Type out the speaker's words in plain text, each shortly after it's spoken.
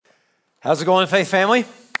How's it going, Faith Family?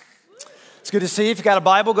 It's good to see you. If you got a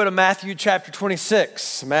Bible, go to Matthew chapter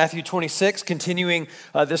 26. Matthew 26, continuing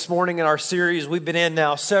this morning in our series we've been in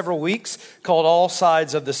now several weeks called All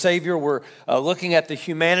Sides of the Savior. We're looking at the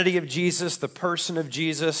humanity of Jesus, the person of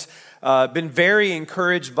Jesus. Been very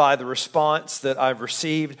encouraged by the response that I've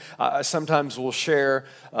received. Sometimes we'll share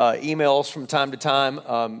emails from time to time.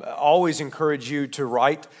 Always encourage you to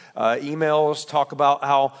write emails, talk about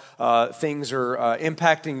how things are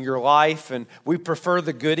impacting your life, and we prefer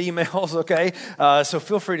the good emails, okay? So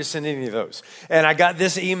feel free to send any of those. And I got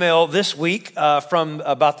this email this week from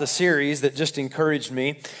about the series that just encouraged me.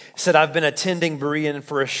 It said, I've been attending Berean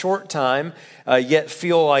for a short time, yet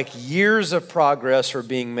feel like years of progress are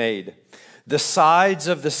being made. The Sides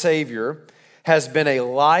of the Savior has been a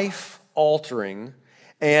life-altering,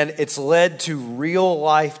 and it's led to real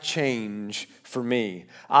life change for me.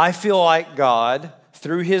 I feel like God,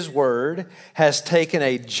 through His Word, has taken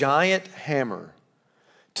a giant hammer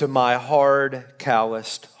to my hard,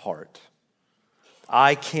 calloused heart.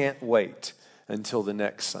 I can't wait until the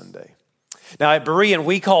next Sunday. Now at Berean,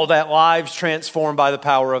 we call that lives transformed by the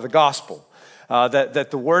power of the gospel.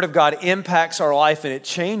 That the Word of God impacts our life and it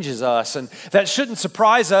changes us. And that shouldn't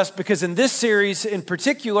surprise us because in this series in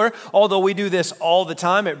particular, although we do this all the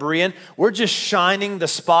time at Berean, we're just shining the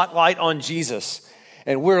spotlight on Jesus.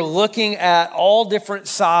 And we're looking at all different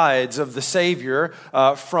sides of the Savior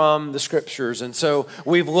from the Scriptures. And so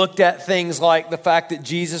we've looked at things like the fact that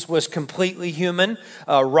Jesus was completely human,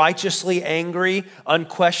 righteously angry,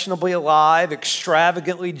 unquestionably alive,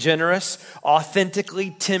 extravagantly generous,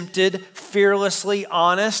 authentically tempted, fearlessly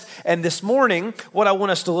honest. And this morning, what I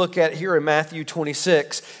want us to look at here in Matthew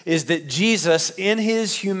 26 is that Jesus, in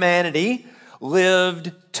His humanity,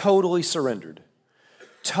 lived totally surrendered.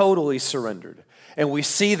 Totally surrendered. And we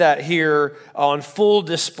see that here on full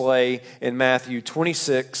display in Matthew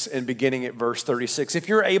 26 and beginning at verse 36. If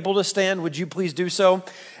you're able to stand, would you please do so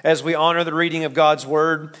as we honor the reading of God's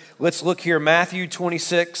Word? Let's look here. Matthew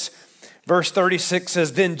 26, verse 36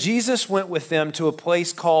 says, Then Jesus went with them to a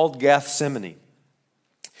place called Gethsemane.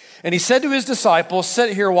 And He said to His disciples,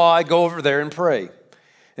 Sit here while I go over there and pray.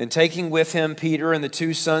 And taking with Him Peter and the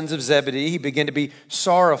two sons of Zebedee, He began to be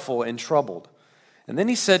sorrowful and troubled. And then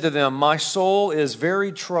He said to them, My soul is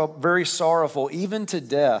very sorrowful, even to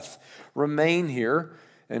death. Remain here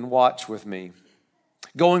and watch with me.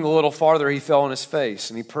 Going a little farther, He fell on His face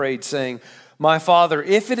and He prayed, saying, My Father,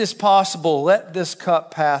 if it is possible, let this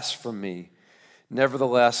cup pass from me.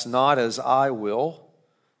 Nevertheless, not as I will,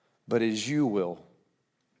 but as you will.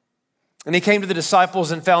 And He came to the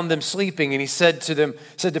disciples and found them sleeping. And He said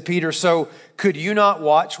to Peter, So could you not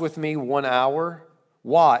watch with me 1 hour?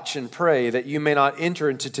 Watch and pray that you may not enter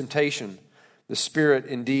into temptation. The spirit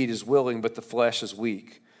indeed is willing, but the flesh is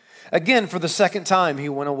weak. Again, for the second time, He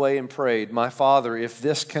went away and prayed, My Father, if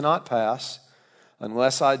this cannot pass,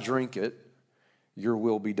 unless I drink it, your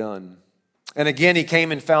will be done. And again, He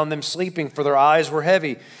came and found them sleeping, for their eyes were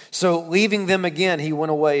heavy. So leaving them again, He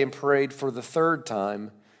went away and prayed for the third time,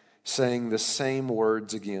 saying the same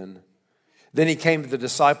words again. Then He came to the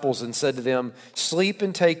disciples and said to them, Sleep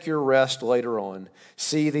and take your rest later on.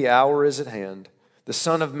 See, the hour is at hand. The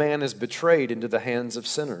Son of Man is betrayed into the hands of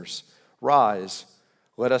sinners. Rise,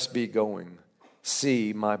 let us be going.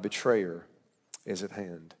 See, my betrayer is at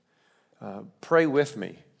hand. Pray with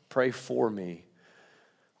me. Pray for me.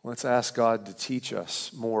 Let's ask God to teach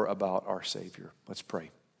us more about our Savior. Let's pray.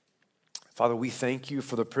 Father, we thank You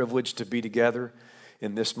for the privilege to be together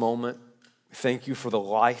in this moment. Thank You for the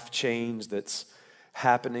life change that's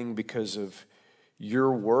happening because of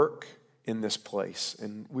Your work in this place.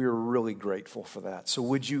 And we're really grateful for that. So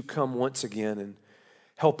would You come once again and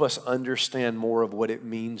help us understand more of what it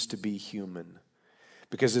means to be human?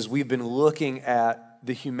 Because as we've been looking at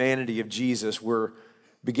the humanity of Jesus, we're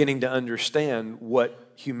beginning to understand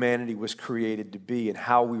what humanity was created to be and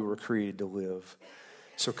how we were created to live.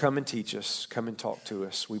 So come and teach us. Come and talk to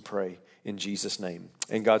us, we pray in Jesus' name.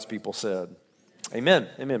 And God's people said, Amen.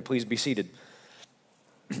 Amen. Please be seated.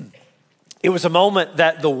 It was a moment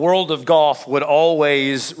that the world of golf would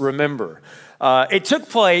always remember. It took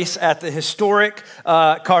place at the historic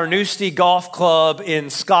Carnoustie Golf Club in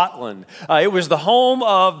Scotland. It was the home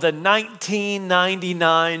of the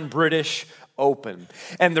 1999 British Open.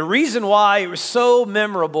 And the reason why it was so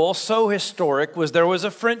memorable, so historic, was there was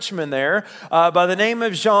a Frenchman there by the name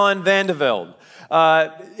of Jean Van de Velde.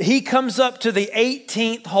 He comes up to the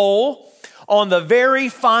 18th hole on the very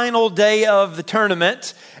final day of the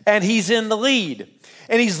tournament, and he's in the lead.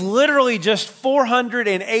 And he's literally just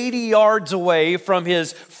 480 yards away from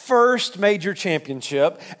his first major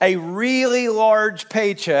championship, a really large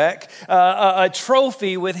paycheck, a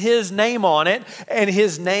trophy with his name on it, and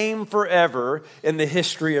his name forever in the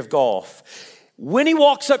history of golf. When he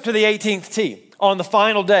walks up to the 18th tee, on the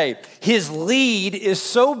final day, his lead is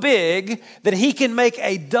so big that he can make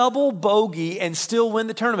a double bogey and still win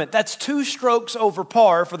the tournament. That's 2 strokes over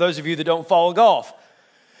par for those of you that don't follow golf.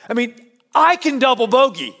 I mean, I can double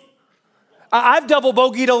bogey. I've double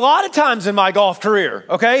bogeyed a lot of times in my golf career,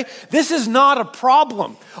 okay? This is not a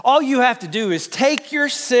problem. All you have to do is take your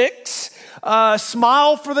 6,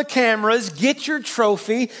 smile for the cameras, get your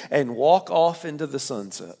trophy, and walk off into the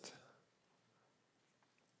sunset.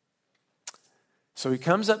 So he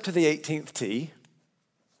comes up to the 18th tee,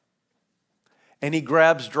 and he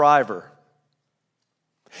grabs driver.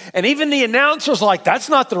 And even the announcer's like, that's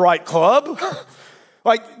not the right club.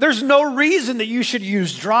 Like, there's no reason that you should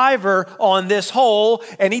use driver on this hole.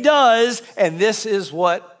 And he does, and this is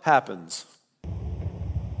what happens.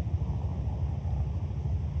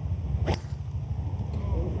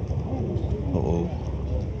 Uh-oh.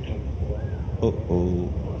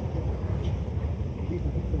 Uh-oh.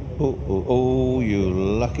 Oh, you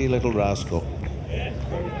lucky little rascal.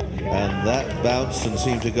 And that bounced and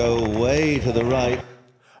seemed to go way to the right.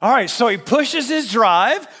 All right, so he pushes his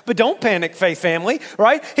drive, but don't panic, Faith family,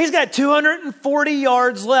 right? He's got 240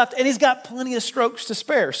 yards left, and he's got plenty of strokes to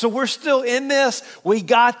spare. So we're still in this. We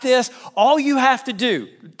got this. All you have to do,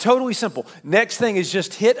 totally simple. Next thing is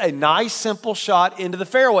just hit a nice, simple shot into the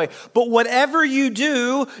fairway. But whatever you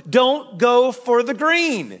do, don't go for the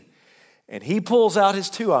green. And he pulls out his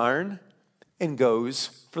 2-iron and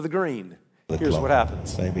goes for the green. Here's what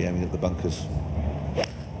happens. Maybe aiming at the bunkers.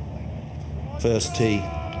 First tee.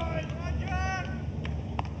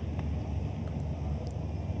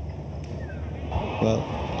 Well,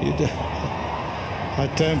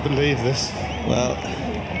 I don't believe this. Well,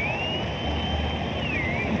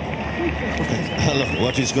 look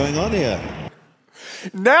what is going on here.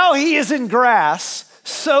 Now he is in grass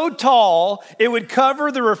so tall, it would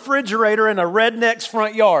cover the refrigerator in a redneck's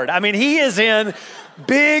front yard. I mean, he is in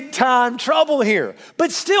big time trouble here.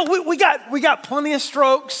 But still, we got plenty of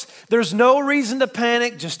strokes. There's no reason to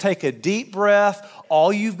panic. Just take a deep breath.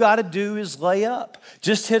 All you've got to do is lay up.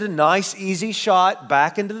 Just hit a nice, easy shot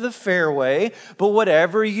back into the fairway. But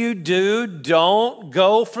whatever you do, don't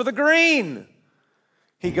go for the green.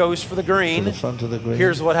 He goes for the green. To the front of the green.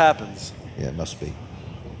 Here's what happens. Yeah, it must be.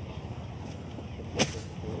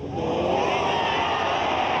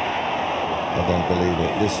 I don't believe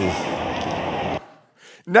it. This is...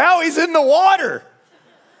 Now he's in the water.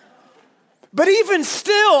 But even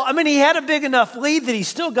still, I mean, he had a big enough lead that he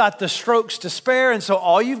still got the strokes to spare. And so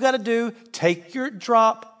all you've got to do, take your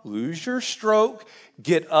drop, lose your stroke,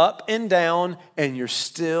 get up and down, and you're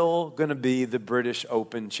still going to be the British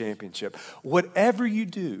Open Championship. Whatever you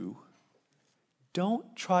do,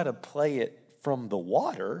 don't try to play it from the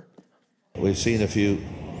water. We've seen a few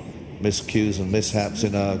miscues and mishaps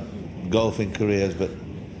in our golfing careers, but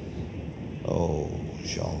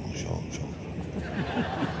Jean.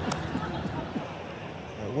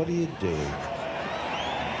 What are you doing?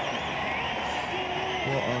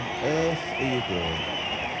 What on earth are you doing?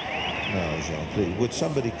 No, Jean, please, would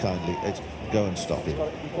somebody kindly go and stop him?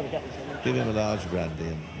 Give him a large brandy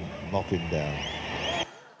and mop him down.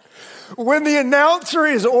 When the announcer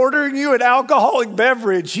is ordering you an alcoholic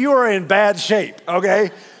beverage, you are in bad shape,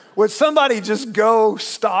 okay? Would somebody just go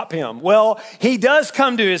stop him? Well, he does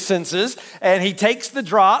come to his senses, and he takes the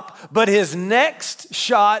drop, but his next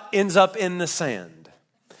shot ends up in the sand.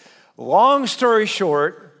 Long story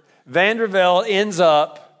short, Van der Velde ends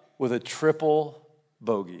up with a triple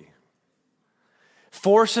bogey,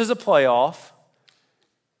 forces a playoff,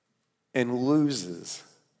 and loses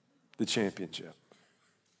the championship.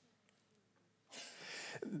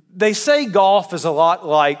 They say golf is a lot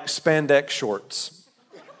like spandex shorts.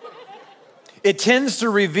 It tends to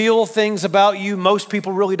reveal things about you most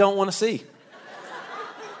people really don't want to see.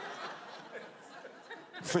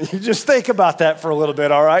 You just think about that for a little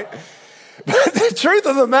bit, all right? But the truth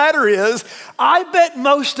of the matter is, I bet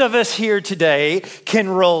most of us here today can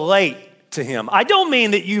relate to him. I don't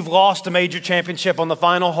mean that you've lost a major championship on the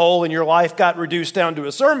final hole and your life got reduced down to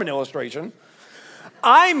a sermon illustration.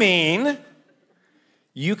 I mean,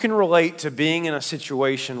 you can relate to being in a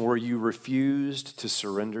situation where you refused to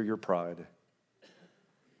surrender your pride.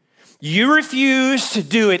 You refused to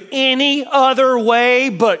do it any other way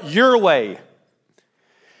but your way.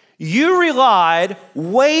 You relied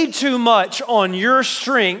way too much on your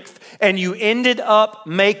strength and you ended up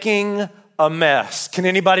making a mess. Can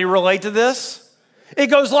anybody relate to this? It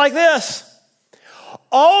goes like this.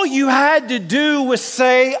 All you had to do was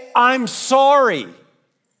say, I'm sorry.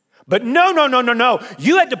 But no.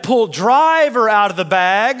 You had to pull driver out of the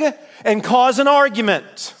bag and cause an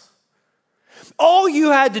argument. All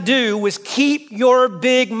you had to do was keep your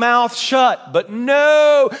big mouth shut. But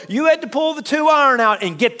no, you had to pull the 2-iron out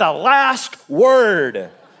and get the last word.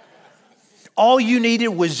 All you needed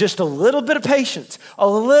was just a little bit of patience,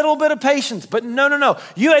 But no.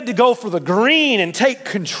 You had to go for the green and take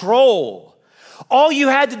control. All you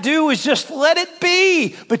had to do was just let it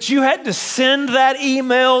be, but you had to send that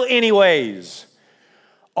email anyways.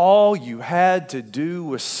 All you had to do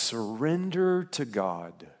was surrender to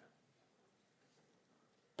God.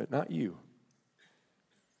 But not you.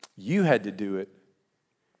 You had to do it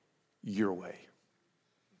your way.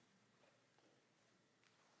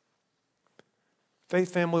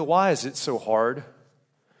 Faith family, why is it so hard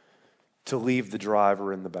to leave the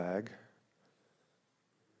driver in the bag?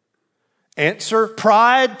 Answer,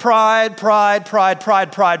 pride.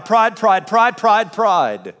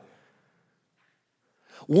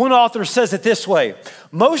 One author says it this way: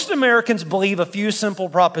 most Americans believe a few simple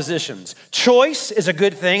propositions. Choice is a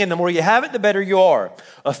good thing, and the more you have it, the better you are.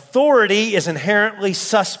 Authority is inherently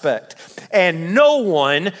suspect, and no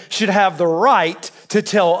one should have the right to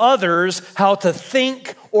tell others how to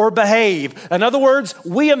think or behave. In other words,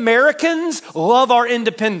 we Americans love our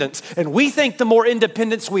independence, and we think the more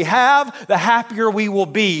independence we have, the happier we will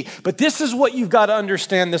be. But this is what you've got to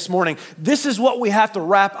understand this morning. This is what we have to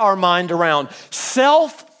wrap our mind around.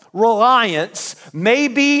 Self-reliance may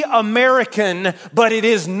be American, but it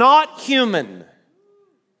is not human.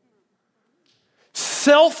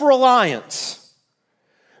 Self-reliance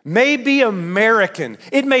may be American.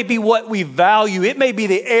 It may be what we value. It may be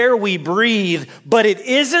the air we breathe, but it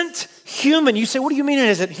isn't human. You say, what do you mean it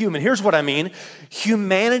isn't human? Here's what I mean.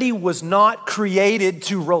 Humanity was not created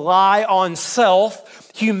to rely on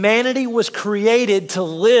self. Humanity was created to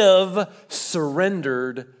live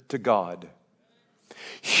surrendered to God.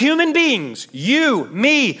 Human beings, you,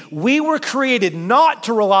 me, we were created not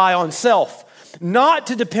to rely on self, not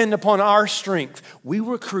to depend upon our strength. We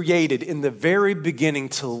were created in the very beginning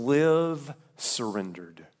to live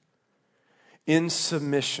surrendered, in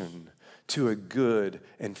submission to a good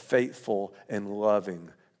and faithful and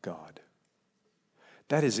loving God.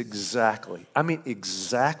 That is exactly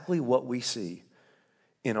what we see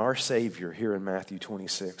in our Savior here in Matthew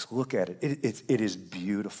 26. Look at it. It is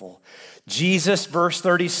beautiful. Jesus, verse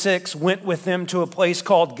 36, went with them to a place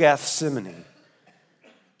called Gethsemane.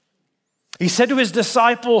 He said to his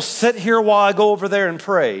disciples, sit here while I go over there and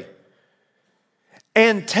pray.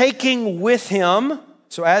 And taking with him,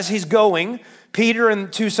 so as he's going, Peter and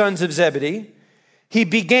the 2 sons of Zebedee, he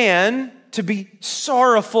began to be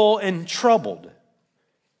sorrowful and troubled.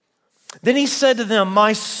 Then he said to them,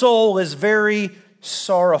 my soul is very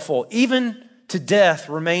sorrowful, even to death.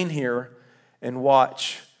 Remain here and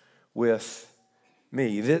watch with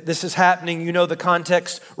me. This is happening, you know the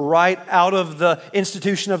context, right out of the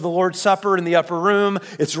institution of the Lord's Supper in the upper room.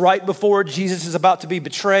 It's right before Jesus is about to be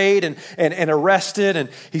betrayed and arrested. And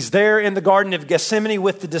he's there in the Garden of Gethsemane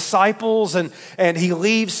with the disciples. And he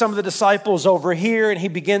leaves some of the disciples over here and he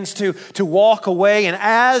begins to walk away. And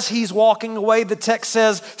as he's walking away, the text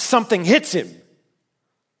says something hits him.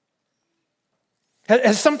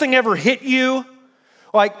 Has something ever hit you?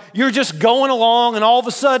 Like you're just going along and all of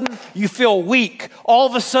a sudden you feel weak. All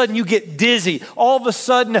of a sudden you get dizzy. All of a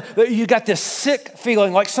sudden you got this sick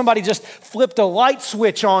feeling like somebody just flipped a light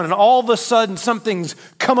switch on and all of a sudden something's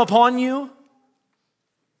come upon you.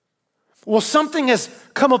 Well, something has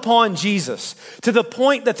come upon Jesus to the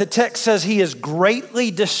point that the text says he is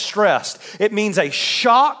greatly distressed. It means a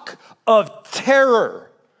shock of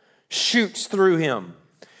terror shoots through him.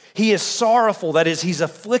 He is sorrowful, that is, he's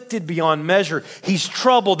afflicted beyond measure. He's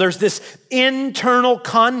troubled. There's this internal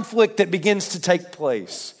conflict that begins to take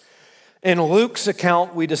place. In Luke's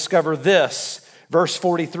account, we discover this, verse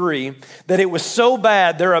 43, that it was so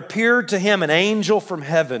bad there appeared to him an angel from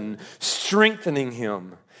heaven, strengthening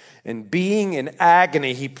him. And being in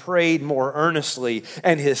agony, he prayed more earnestly,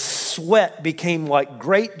 and his sweat became like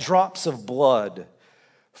great drops of blood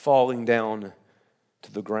falling down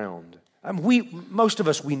to the ground. Most of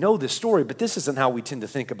us, we know this story, but this isn't how we tend to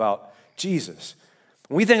think about Jesus.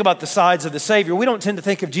 When we think about the sides of the Savior, we don't tend to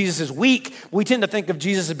think of Jesus as weak. We tend to think of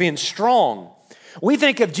Jesus as being strong. We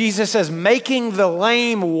think of Jesus as making the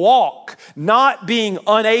lame walk, not being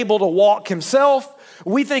unable to walk himself.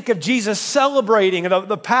 We think of Jesus celebrating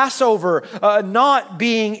the Passover, not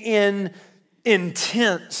being in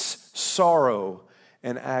intense sorrow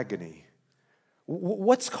and agony.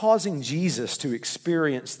 What's causing Jesus to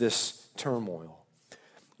experience this turmoil?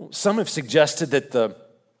 Some have suggested that the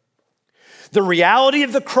The reality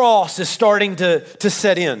of the cross is starting to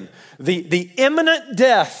set in. The imminent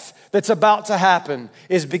death that's about to happen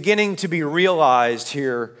is beginning to be realized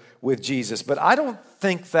here with Jesus. But I don't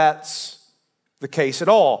think that's the case at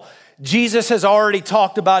all. Jesus has already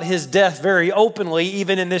talked about his death very openly,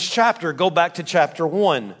 even in this chapter. Go back to chapter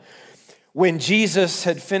 1. When Jesus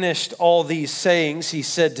had finished all these sayings, he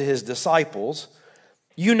said to his disciples,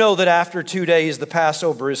 "You know that after 2 days the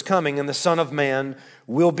Passover is coming, and the Son of Man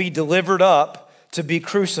will be delivered up to be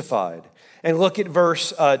crucified." And look at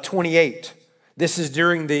verse 28. This is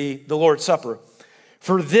during the Lord's Supper.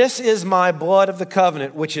 "For this is my blood of the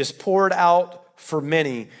covenant, which is poured out for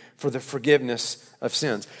many for the forgiveness of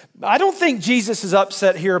sins." I don't think Jesus is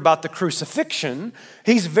upset here about the crucifixion.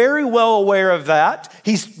 He's very well aware of that.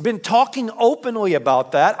 He's been talking openly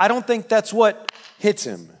about that. I don't think that's what hits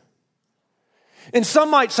him. And some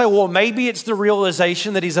might say, well, maybe it's the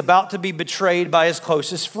realization that he's about to be betrayed by his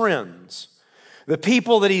closest friends. The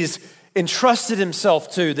people that he's entrusted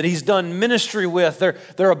himself to, that he's done ministry with,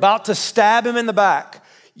 they're about to stab him in the back.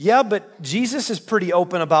 Yeah, but Jesus is pretty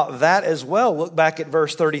open about that as well. Look back at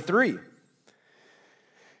verse 33.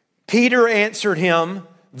 Peter answered him,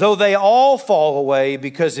 "Though they all fall away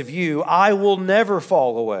because of you, I will never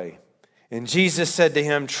fall away." And Jesus said to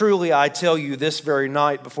him, "Truly I tell you, this very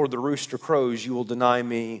night before the rooster crows, you will deny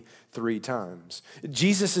me 3 times."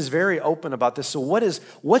 Jesus is very open about this. So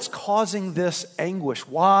what's causing this anguish?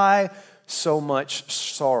 Why so much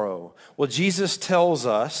sorrow? Well, Jesus tells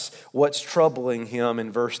us what's troubling him in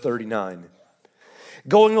verse 39.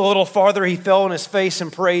 Going a little farther, he fell on his face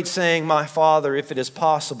and prayed, saying, "My Father, if it is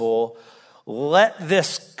possible, let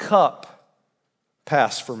this cup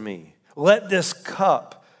pass from me. Let this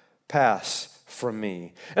cup pass from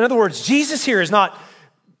me." In other words, Jesus here is not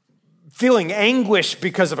feeling anguish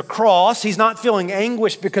because of a cross. He's not feeling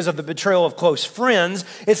anguish because of the betrayal of close friends.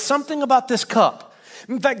 It's something about this cup.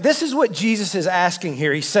 In fact, this is what Jesus is asking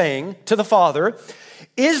here. He's saying to the Father,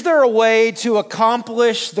 is there a way to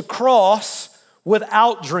accomplish the cross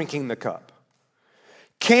without drinking the cup?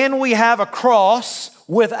 Can we have a cross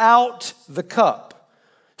without the cup?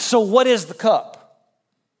 So what is the cup?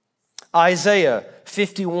 Isaiah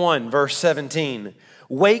 51 verse 17.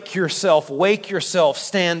 Wake yourself,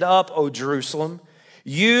 stand up, O Jerusalem.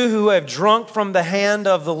 You who have drunk from the hand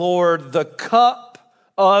of the Lord the cup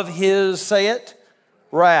of his, say it,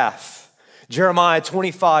 wrath. Jeremiah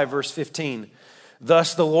 25 verse 15.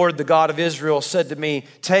 Thus the Lord, the God of Israel, said to me,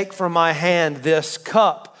 take from my hand this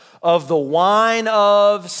cup of the wine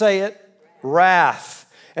of, say it, wrath,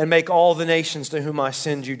 and make all the nations to whom I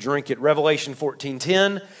send you drink it. Revelation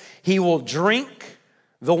 14:10, he will drink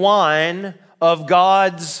the wine of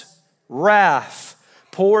God's wrath,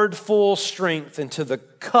 poured full strength into the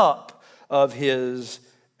cup of his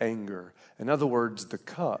anger. In other words, the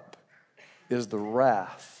cup is the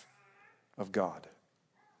wrath of God,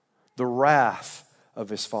 the wrath of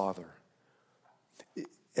his Father.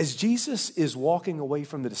 As Jesus is walking away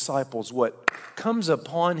from the disciples, what comes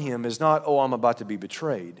upon him is not, oh, I'm about to be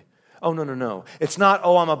betrayed. Oh, no. It's not,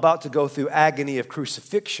 oh, I'm about to go through agony of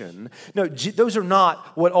crucifixion. No, those are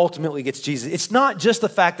not what ultimately gets Jesus. It's not just the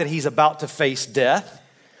fact that he's about to face death.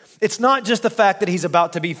 It's not just the fact that he's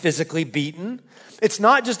about to be physically beaten. It's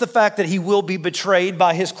not just the fact that he will be betrayed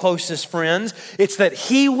by his closest friends. It's that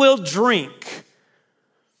he will drink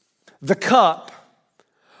the cup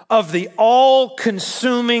of the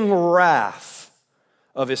all-consuming wrath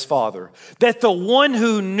of his Father. That the one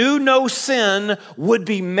who knew no sin would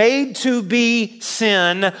be made to be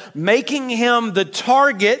sin, making him the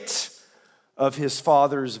target of his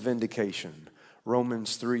Father's vindication.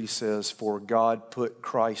 Romans 3 says, for God put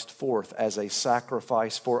Christ forth as a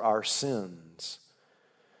sacrifice for our sins,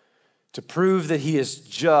 to prove that he is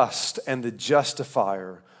just and the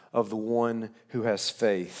justifier of the one who has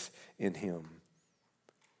faith in him.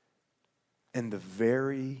 And the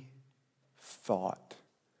very thought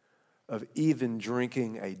of even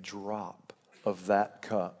drinking a drop of that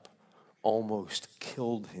cup almost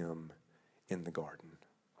killed him in the garden.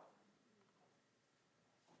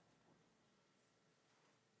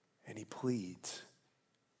 And he pleads,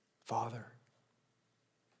 Father,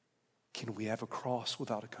 can we have a cross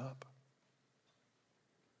without a cup?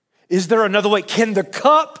 Is there another way? Can the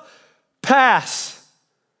cup pass?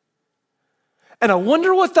 And I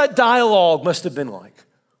wonder what that dialogue must have been like.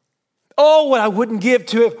 Oh, what I wouldn't give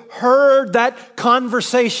to have heard that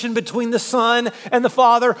conversation between the Son and the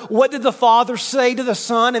Father. What did the Father say to the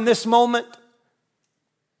Son in this moment?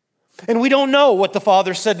 And we don't know what the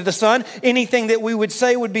Father said to the Son. Anything that we would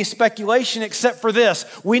say would be speculation except for this.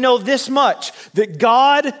 We know this much, that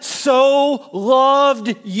God so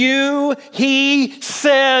loved you, He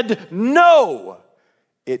said, no,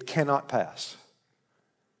 it cannot pass.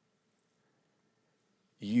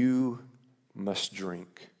 You must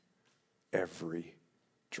drink every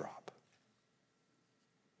drop.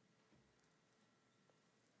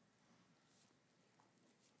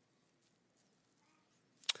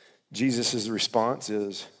 Jesus' response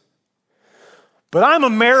is, but I'm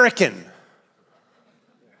American.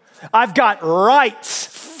 I've got rights.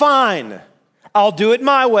 Fine. I'll do it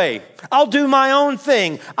my way. I'll do my own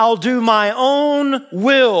thing. I'll do my own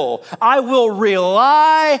will. I will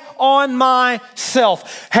rely on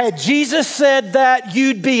myself. Had Jesus said that,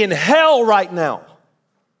 you'd be in hell right now.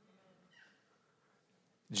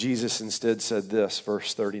 Jesus instead said this,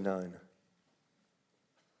 verse 39.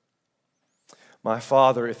 My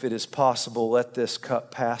Father, if it is possible, let this cup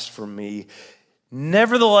pass from me.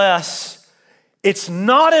 Nevertheless, it's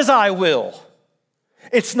not as I will.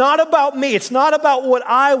 It's not about me. It's not about what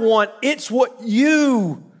I want. It's what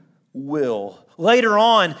you will. Later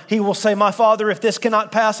on, he will say, my Father, if this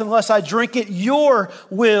cannot pass unless I drink it, your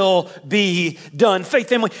will be done. Faith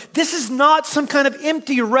family, this is not some kind of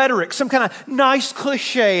empty rhetoric, some kind of nice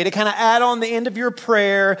cliche to kind of add on the end of your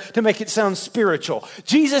prayer to make it sound spiritual.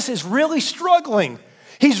 Jesus is really struggling.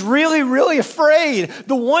 He's really, really afraid.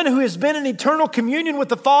 The one who has been in eternal communion with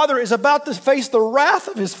the Father is about to face the wrath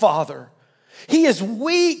of his Father. He is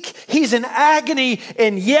weak. He's in agony,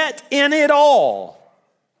 and yet in it all,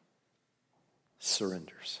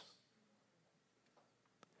 surrenders.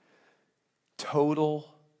 Total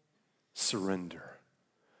surrender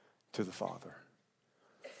to the Father.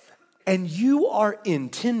 And you are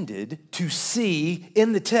intended to see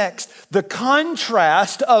in the text the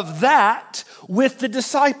contrast of that with the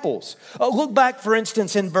disciples. Look back, for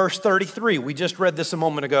instance, in verse 33. We just read this a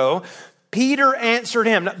moment ago. Peter answered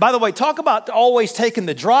him. By the way, talk about always taking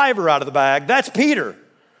the driver out of the bag. That's Peter.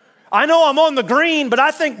 I know I'm on the green, but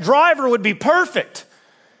I think driver would be perfect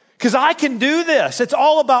because I can do this. It's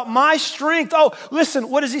all about my strength. Oh, listen,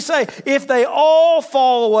 what does he say? If they all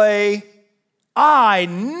fall away, I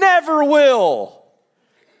never will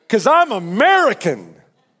because I'm American.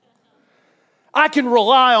 I can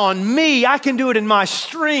rely on me. I can do it in my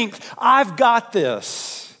strength. I've got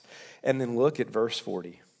this. And then look at verse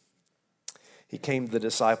 40. He came to the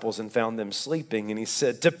disciples and found them sleeping, and he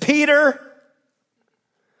said to Peter,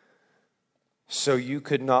 so you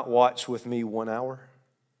could not watch with me 1 hour?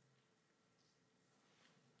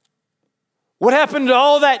 What happened to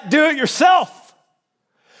all that do it yourself?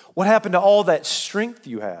 What happened to all that strength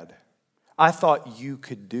you had? I thought you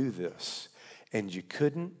could do this, and you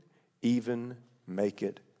couldn't even make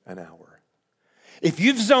it an hour. If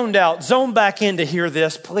you've zoned out, zone back in to hear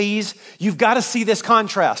this, please. You've got to see this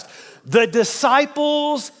contrast. The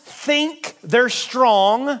disciples think they're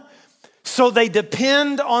strong, so they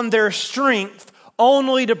depend on their strength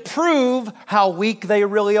only to prove how weak they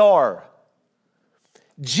really are.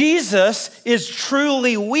 Jesus is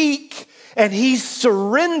truly weak, and he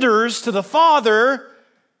surrenders to the Father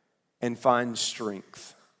and finds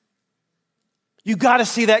strength. You got to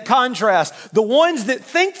see that contrast. The ones that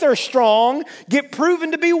think they're strong get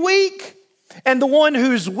proven to be weak. And the one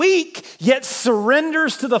who's weak yet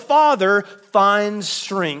surrenders to the Father finds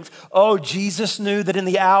strength. Oh, Jesus knew that in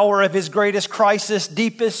the hour of his greatest crisis,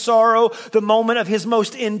 deepest sorrow, the moment of his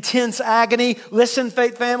most intense agony, listen,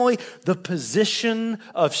 faith family, the position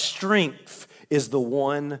of strength is the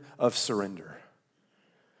one of surrender.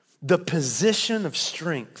 The position of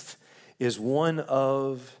strength is one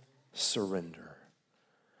of surrender.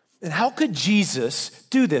 And how could Jesus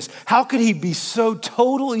do this? How could he be so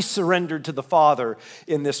totally surrendered to the Father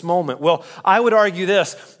in this moment? Well, I would argue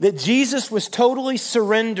this, that Jesus was totally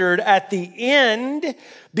surrendered at the end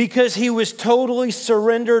because he was totally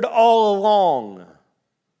surrendered all along.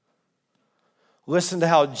 Listen to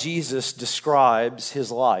how Jesus describes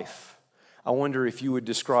his life. I wonder if you would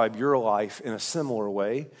describe your life in a similar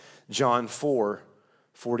way. John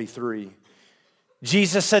 4:43.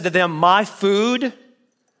 Jesus said to them, my food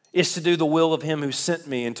is to do the will of him who sent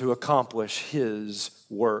me and to accomplish his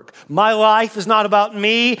work. My life is not about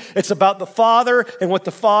me. It's about the Father and what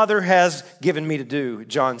the Father has given me to do.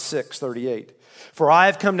 John 6:38. For I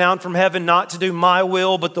have come down from heaven not to do my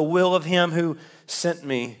will, but the will of him who sent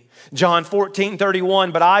me. John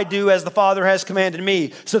 14:31. But I do as the Father has commanded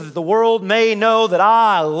me, so that the world may know that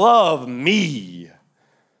I love me.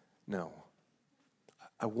 No.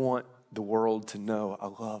 I want the world to know I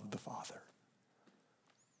love the Father.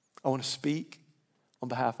 I want to speak on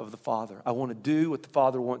behalf of the Father. I want to do what the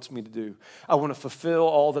Father wants me to do. I want to fulfill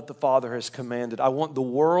all that the Father has commanded. I want the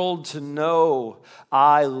world to know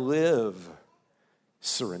I live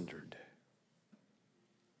surrendered.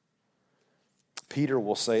 Peter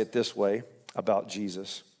will say it this way about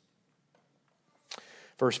Jesus.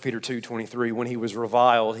 1 Peter 2:23, when he was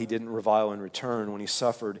reviled, he didn't revile in return. When he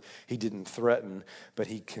suffered, he didn't threaten, but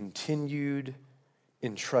he continued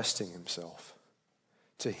entrusting himself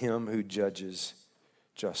to him who judges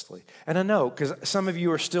justly. And I know, because some of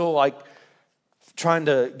you are still like trying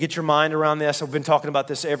to get your mind around this. I've been talking about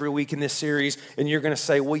this every week in this series, and you're going to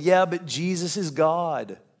say, well, yeah, but Jesus is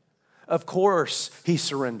God. Of course, he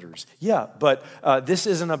surrenders. Yeah, but this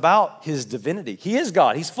isn't about his divinity. He is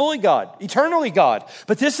God. He's fully God, eternally God.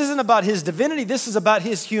 But this isn't about his divinity. This is about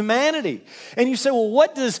his humanity. And you say, well,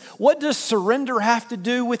 what does surrender have to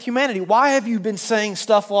do with humanity? Why have you been saying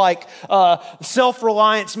stuff like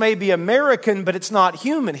self-reliance may be American, but it's not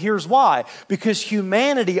human? Here's why. Because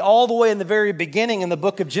humanity, all the way in the very beginning in the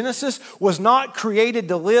book of Genesis, was not created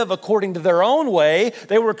to live according to their own way.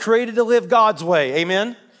 They were created to live God's way.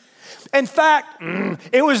 Amen? In fact,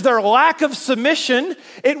 it was their lack of submission.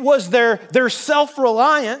 It was their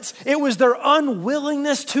self-reliance. It was their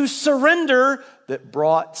unwillingness to surrender that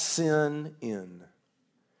brought sin in.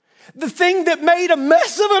 The thing that made a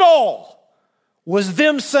mess of it all was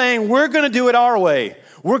them saying, we're going to do it our way.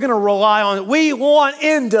 We're going to rely on it. We want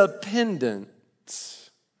independence.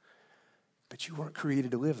 But you weren't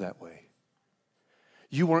created to live that way.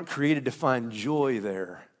 You weren't created to find joy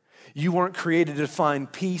there. You weren't created to find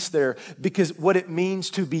peace there, because what it means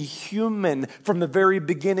to be human from the very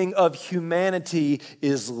beginning of humanity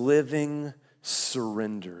is living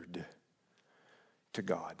surrendered to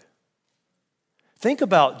God. Think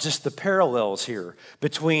about just the parallels here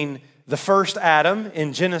between the first Adam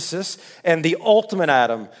in Genesis and the ultimate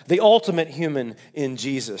Adam, the ultimate human in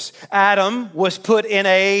Jesus. Adam was put in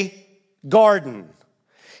a garden.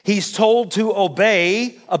 He's told to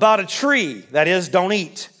obey about a tree, that is, don't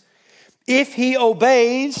eat. If he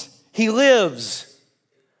obeys, he lives,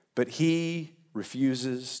 but he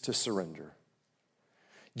refuses to surrender.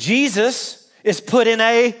 Jesus is put in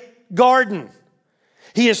a garden.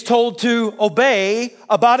 He is told to obey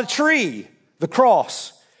about a tree, the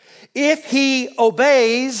cross. If he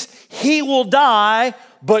obeys, he will die,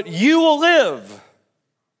 but you will live.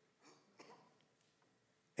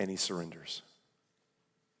 And he surrenders.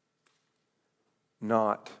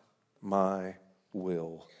 Not my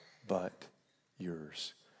will, but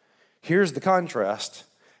yours. Here's the contrast.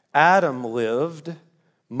 Adam lived,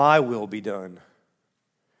 my will be done.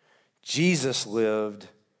 Jesus lived,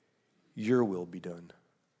 your will be done.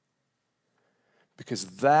 Because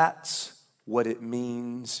that's what it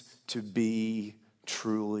means to be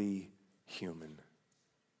truly human.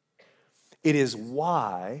 It is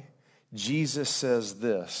why Jesus says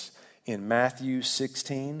this in Matthew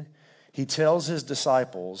 16. He tells his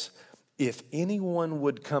disciples, if anyone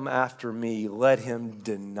would come after me, let him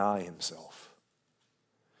deny himself.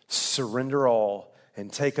 Surrender all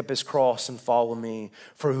and take up his cross and follow me.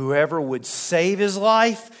 For whoever would save his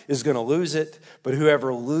life is going to lose it, but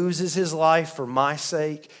whoever loses his life for my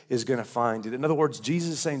sake is going to find it. In other words,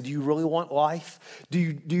 Jesus is saying, do you really want life? Do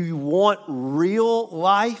you want real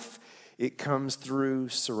life? It comes through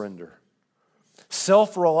surrender.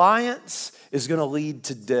 Self-reliance is going to lead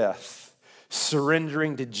to death.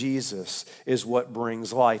 Surrendering to Jesus is what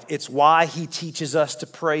brings life. It's why he teaches us to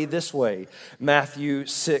pray this way. Matthew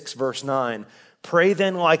 6, verse 9. Pray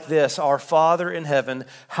then like this, our Father in heaven,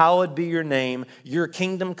 hallowed be your name, your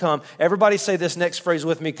kingdom come. Everybody say this next phrase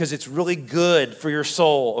with me because it's really good for your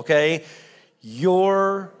soul, okay?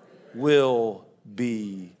 Your will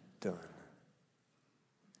be done.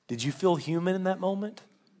 Did you feel human in that moment?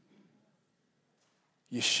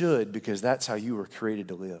 You should, because that's how you were created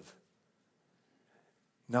to live.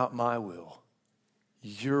 Not my will,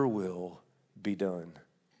 your will be done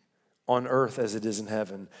on earth as it is in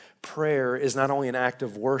heaven. Prayer is not only an act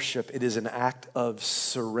of worship, it is an act of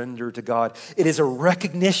surrender to God. It is a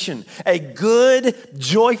recognition, a good,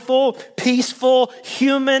 joyful, peaceful,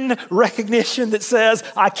 human recognition that says,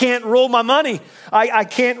 I can't rule my money. I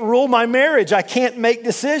can't rule my marriage. I can't make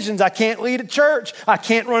decisions. I can't lead a church. I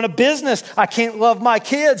can't run a business. I can't love my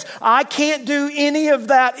kids. I can't do any of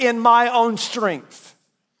that in my own strength.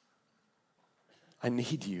 I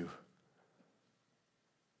need you.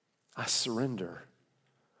 I surrender.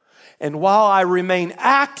 And while I remain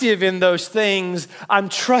active in those things, I'm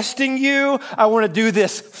trusting you. I want to do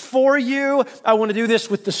this for you. I want to do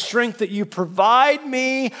this with the strength that you provide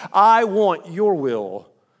me. I want your will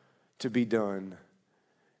to be done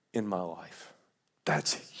in my life.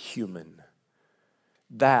 That's human.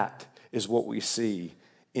 That is what we see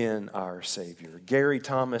in our Savior. Gary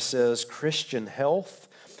Thomas says, Christian health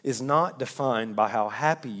is not defined by how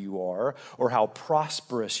happy you are or how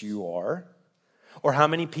prosperous you are or how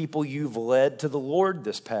many people you've led to the Lord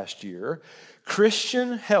this past year.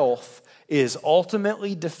 Christian health is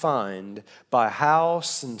ultimately defined by how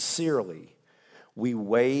sincerely we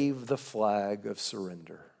wave the flag of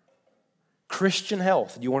surrender. Christian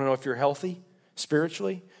health, do you want to know if you're healthy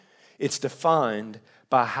spiritually? It's defined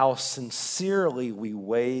by how sincerely we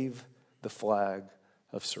wave the flag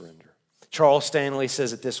of surrender. Charles Stanley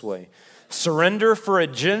says it this way: surrender for a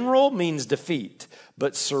general means defeat,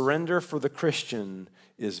 but surrender for the Christian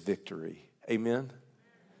is victory. Amen?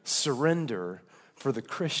 Surrender for the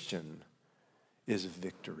Christian is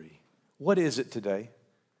victory. What is it today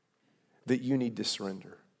that you need to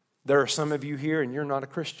surrender? There are some of you here and you're not a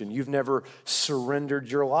Christian. You've never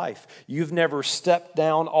surrendered your life. You've never stepped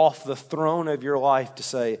down off the throne of your life to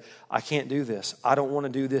say, I can't do this. I don't want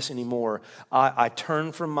to do this anymore. I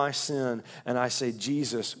turn from my sin and I say,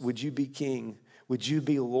 Jesus, would you be king? Would you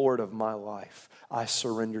be Lord of my life? I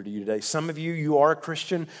surrender to you today. Some of you, you are a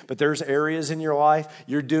Christian, but there's areas in your life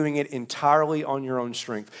you're doing it entirely on your own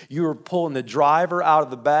strength. You are pulling the driver out of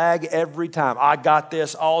the bag every time. I got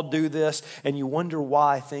this, I'll do this, and you wonder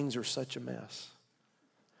why things are such a mess.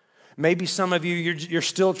 Maybe some of you, you're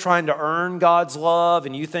still trying to earn God's love,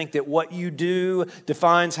 and you think that what you do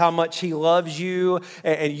defines how much He loves you,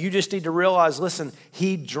 and you just need to realize, listen,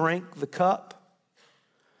 He drank the cup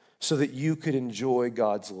so that you could enjoy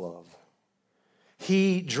God's love.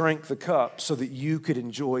 He drank the cup so that you could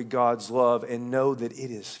enjoy God's love and know that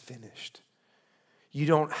it is finished. You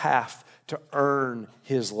don't have to earn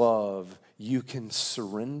His love. You can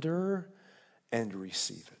surrender and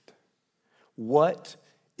receive it. What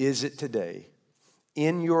is it today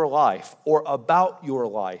in your life or about your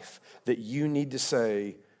life that you need to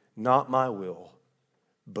say, not my will,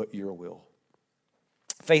 but your will?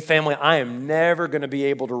 Faith family, I am never going to be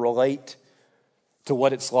able to relate to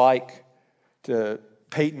what it's like to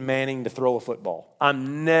Peyton Manning to throw a football.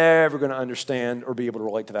 I'm never going to understand or be able to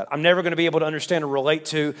relate to that. I'm never going to be able to understand or relate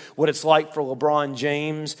to what it's like for LeBron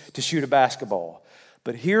James to shoot a basketball.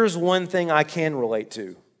 But here's one thing I can relate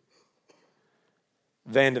to.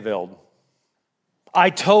 Van de Velde.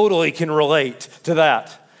 I totally can relate to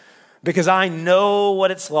that because I know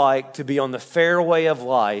what it's like to be on the fairway of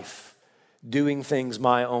life doing things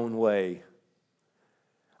my own way.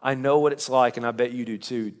 I know what it's like, and I bet you do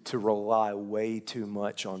too, to rely way too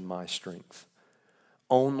much on my strength,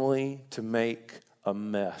 only to make a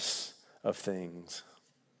mess of things.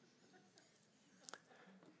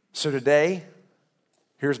 So today,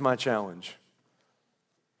 here's my challenge.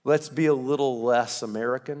 Let's be a little less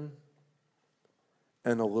American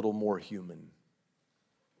and a little more human.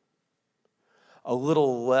 A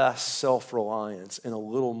little less self-reliance and a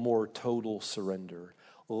little more total surrender.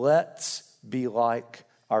 Let's be like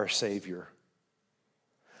our Savior,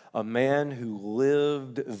 a man who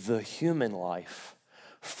lived the human life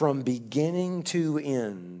from beginning to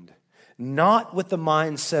end, not with the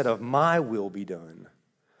mindset of my will be done,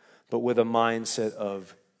 but with a mindset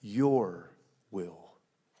of your will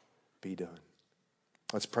be done.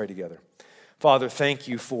 Let's pray together. Father, thank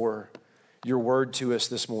you for your word to us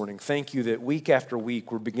this morning. Thank you that week after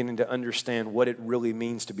week we're beginning to understand what it really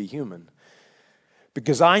means to be human.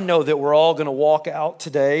 Because I know that we're all going to walk out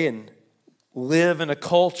today and live in a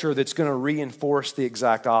culture that's going to reinforce the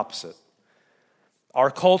exact opposite. Our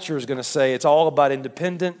culture is going to say it's all about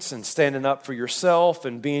independence and standing up for yourself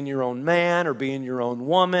and being your own man or being your own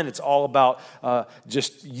woman. It's all about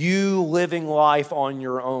just you living life on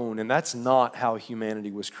your own. And that's not how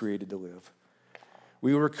humanity was created to live.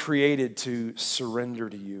 We were created to surrender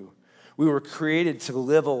to you. We were created to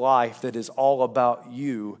live a life that is all about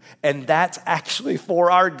you. And that's actually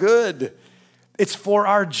for our good. It's for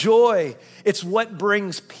our joy. It's what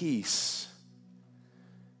brings peace.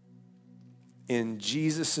 In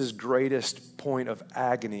Jesus' greatest point of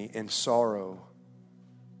agony and sorrow,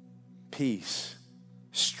 peace,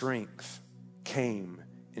 strength came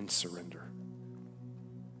in surrender.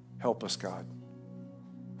 Help us, God.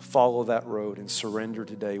 Follow that road and surrender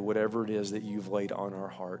today whatever it is that you've laid on our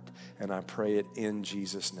heart. And I pray it in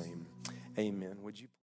Jesus' name. Amen. Would you